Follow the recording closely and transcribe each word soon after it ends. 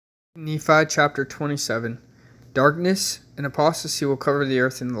Nephi chapter 27. Darkness and apostasy will cover the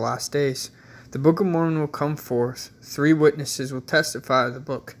earth in the last days. The Book of Mormon will come forth. 3 witnesses will testify of the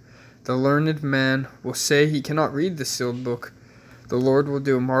book. The learned man will say he cannot read the sealed book. The Lord will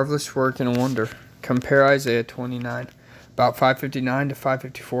do a marvelous work and a wonder. Compare Isaiah 29, about 559 to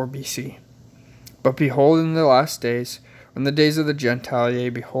 554 BC. But behold, in the last days, in the days of the Gentile, yea,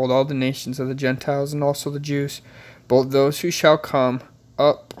 behold, all the nations of the Gentiles and also the Jews, both those who shall come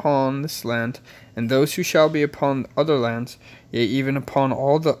upon this land, and those who shall be upon other lands, yea, even upon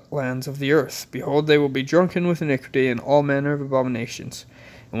all the lands of the earth. Behold, they will be drunken with iniquity and all manner of abominations.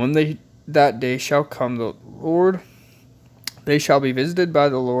 And when that day shall come, they shall be visited by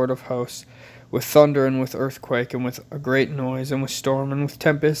the Lord of hosts, with thunder and with earthquake, and with a great noise, and with storm, and with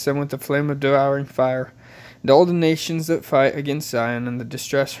tempest, and with the flame of devouring fire. And all the nations that fight against Zion and that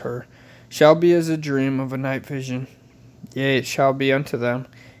distress her shall be as a dream of a night vision. Yea, it shall be unto them,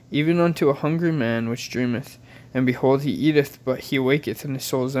 even unto a hungry man which dreameth, and behold, he eateth, but he awaketh, and his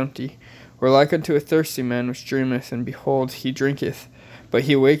soul is empty. Or like unto a thirsty man which dreameth, and behold, he drinketh, but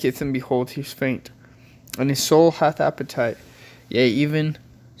he awaketh, and behold, he is faint, and his soul hath appetite. Yea, even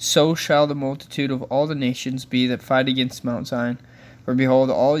so shall the multitude of all the nations be that fight against Mount Zion. For behold,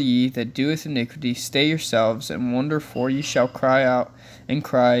 all ye that doeth iniquity, stay yourselves, and wonder, for ye shall cry out, and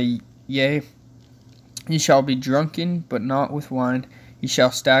cry, yea, ye shall be drunken, but not with wine. Ye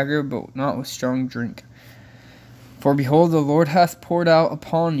shall stagger, but not with strong drink. For behold, the Lord hath poured out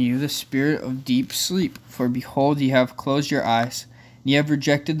upon you the spirit of deep sleep. For behold, ye have closed your eyes. Ye have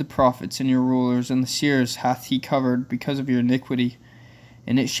rejected the prophets and your rulers, and the seers hath he covered because of your iniquity.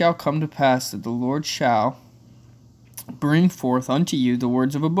 And it shall come to pass that the Lord shall bring forth unto you the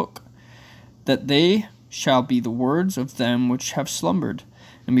words of a book, that they shall be the words of them which have slumbered.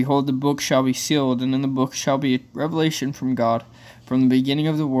 And behold, the book shall be sealed, and in the book shall be a revelation from God, from the beginning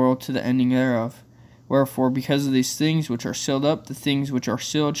of the world to the ending thereof. Wherefore, because of these things which are sealed up, the things which are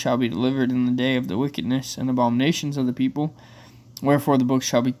sealed shall be delivered in the day of the wickedness and abominations of the people. Wherefore the book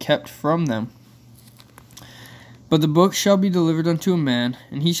shall be kept from them. But the book shall be delivered unto a man,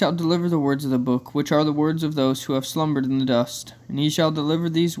 and he shall deliver the words of the book, which are the words of those who have slumbered in the dust. And he shall deliver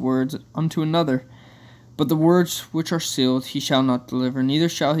these words unto another. But the words which are sealed he shall not deliver, neither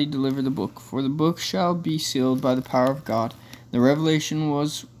shall he deliver the book. For the book shall be sealed by the power of God. The revelation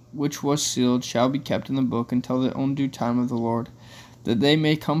which was sealed shall be kept in the book until the own due time of the Lord, that they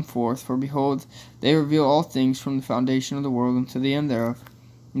may come forth. For behold, they reveal all things from the foundation of the world unto the end thereof.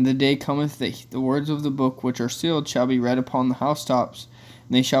 And the day cometh that the words of the book which are sealed shall be read upon the housetops,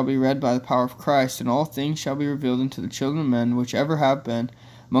 and they shall be read by the power of Christ, and all things shall be revealed unto the children of men, which ever have been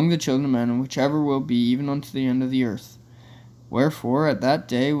among the children of men, and which ever will be, even unto the end of the earth. Wherefore, at that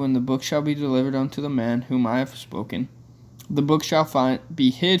day, when the book shall be delivered unto the man whom I have spoken, the book shall be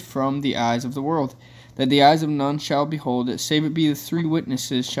hid from the eyes of the world, that the eyes of none shall behold it, save it be the 3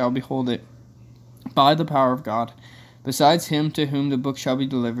 witnesses shall behold it, by the power of God, besides him to whom the book shall be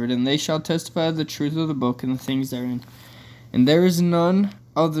delivered, and they shall testify of the truth of the book and the things therein. And there is none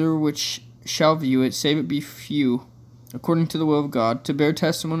other which shall view it, save it be few, according to the will of God, to bear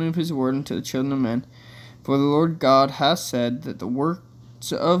testimony of his word unto the children of men. For the Lord God hath said that the words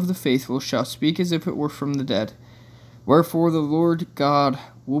of the faithful shall speak as if it were from the dead. Wherefore the Lord God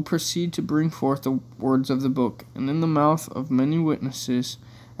will proceed to bring forth the words of the book, and in the mouth of many witnesses,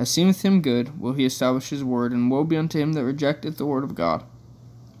 as seemeth him good, will he establish his word, and woe be unto him that rejecteth the word of God.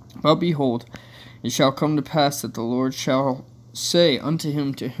 But behold, it shall come to pass that the Lord shall say unto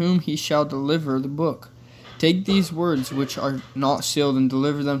him to whom he shall deliver the book, Take these words which are not sealed, and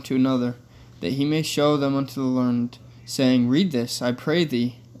deliver them to another, that he may show them unto the learned, saying, Read this, I pray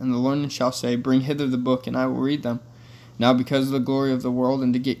thee. And the learned shall say, Bring hither the book, and I will read them. Now because of the glory of the world,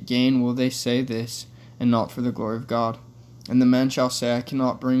 and to get gain, will they say this, and not for the glory of God. And the man shall say, I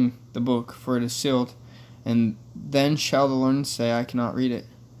cannot bring the book, for it is sealed. And then shall the learned say, I cannot read it.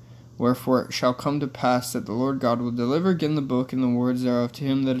 Wherefore it shall come to pass that the Lord God will deliver again the book and the words thereof to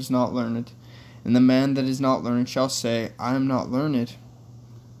him that is not learned. And the man that is not learned shall say, I am not learned.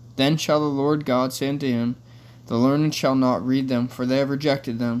 Then shall the Lord God say unto him, The learned shall not read them, for they have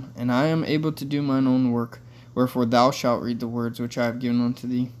rejected them, and I am able to do mine own work. Wherefore thou shalt read the words which I have given unto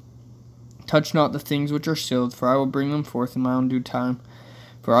thee. Touch not the things which are sealed, for I will bring them forth in my own due time.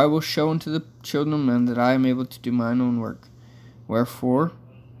 For I will show unto the children of men that I am able to do mine own work. Wherefore,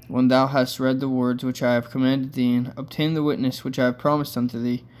 when thou hast read the words which I have commanded thee, and obtained the witness which I have promised unto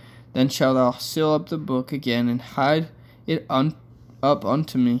thee, then shalt thou seal up the book again, and hide it up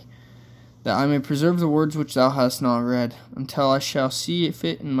unto me, that I may preserve the words which thou hast not read, until I shall see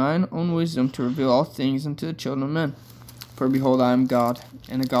fit in mine own wisdom to reveal all things unto the children of men. For behold, I am God,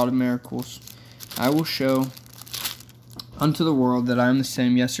 and a God of miracles. I will show unto the world that I am the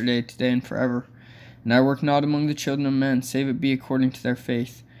same yesterday, today, and forever. And I work not among the children of men, save it be according to their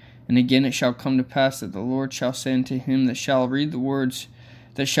faith. And again it shall come to pass that the Lord shall say unto him that shall read the words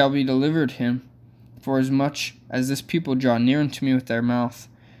that shall be delivered him, Forasmuch as this people draw near unto me with their mouth,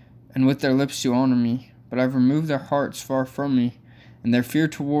 and with their lips do honor me, but I have removed their hearts far from me, and their fear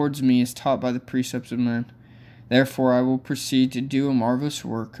towards me is taught by the precepts of men. Therefore I will proceed to do a marvelous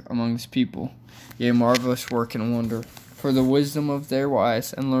work among this people, yea, a marvelous work and a wonder. For the wisdom of their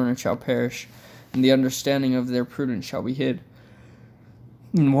wise and learned shall perish, and the understanding of their prudent shall be hid.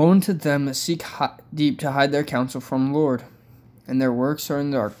 And woe unto them that seek deep to hide their counsel from the Lord, and their works are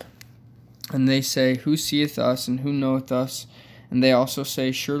in the dark. And they say, Who seeth us, and who knoweth us? And they also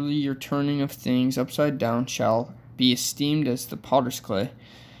say, Surely your turning of things upside down shall be esteemed as the potter's clay.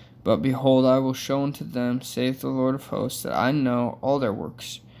 But behold, I will show unto them, saith the Lord of hosts, that I know all their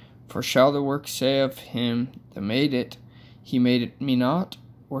works. For shall the work say of him that made it, He made it me not?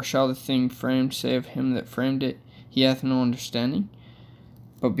 Or shall the thing framed say of him that framed it, He hath no understanding?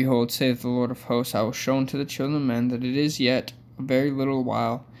 But behold, saith the Lord of hosts, I will show unto the children of men that it is yet a very little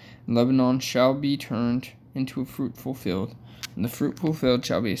while, and Lebanon shall be turned into a fruitful field, and the fruitful field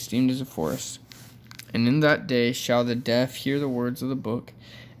shall be esteemed as a forest. And in that day shall the deaf hear the words of the book,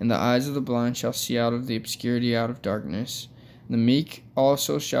 and the eyes of the blind shall see out of the obscurity, out of darkness. The meek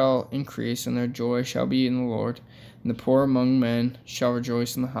also shall increase, and their joy shall be in the Lord. And the poor among men shall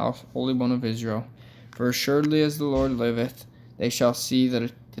rejoice in the Holy One of Israel. For assuredly as the Lord liveth, they shall see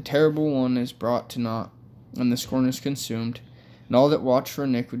that the terrible one is brought to naught, and the scorn is consumed, and all that watch for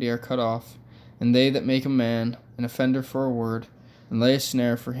iniquity are cut off, and they that make a man an offender for a word, and lay a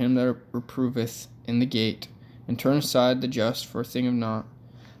snare for him that reproveth in the gate, and turn aside the just for a thing of naught.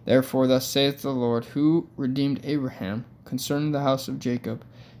 Therefore thus saith the Lord, who redeemed Abraham, concerning the house of Jacob,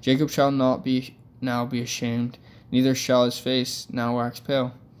 Jacob shall not now be ashamed, neither shall his face now wax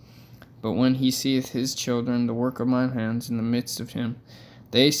pale. But when he seeth his children, the work of mine hands, in the midst of him,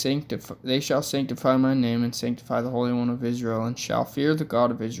 they shall sanctify my name, and sanctify the Holy One of Israel, and shall fear the God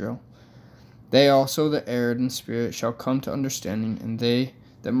of Israel. They also that erred in spirit shall come to understanding, and they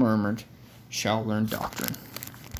that murmured shall learn doctrine.